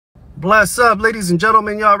Bless up, ladies and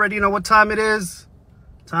gentlemen. You already know what time it is.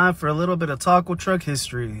 Time for a little bit of taco truck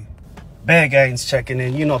history. BIGGAINZZ checking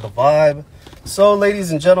in. You know the vibe. So, ladies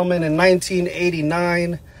and gentlemen, in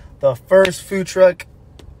 1989, the first food truck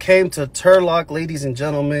came to Turlock, ladies and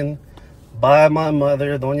gentlemen, by my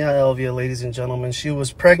mother, Doña Elvia, ladies and gentlemen. She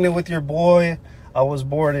was pregnant with your boy. I was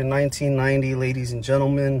born in 1990, ladies and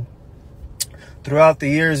gentlemen. Throughout the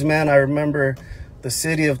years, man, I remember the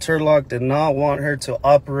city of Turlock did not want her to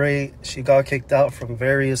operate. She got kicked out from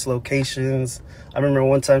various locations. I remember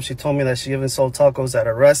one time she told me that she even sold tacos at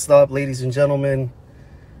a rest stop, ladies and gentlemen.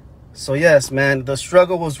 So yes, man, the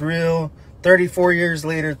struggle was real. 34 years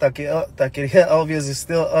later, TAQUERIA ELVIAS is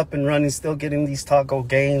still up and running, still getting these taco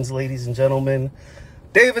gains, ladies and gentlemen.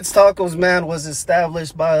 DAVIDZ Tacos, man, was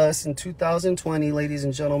established by us in 2020, ladies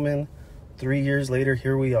and gentlemen. 3 years later,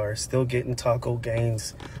 here we are, still getting taco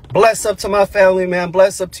gains. Bless up to my family, man.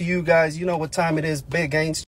 Bless up to you guys. You know what time it is. BIGGAINZZ.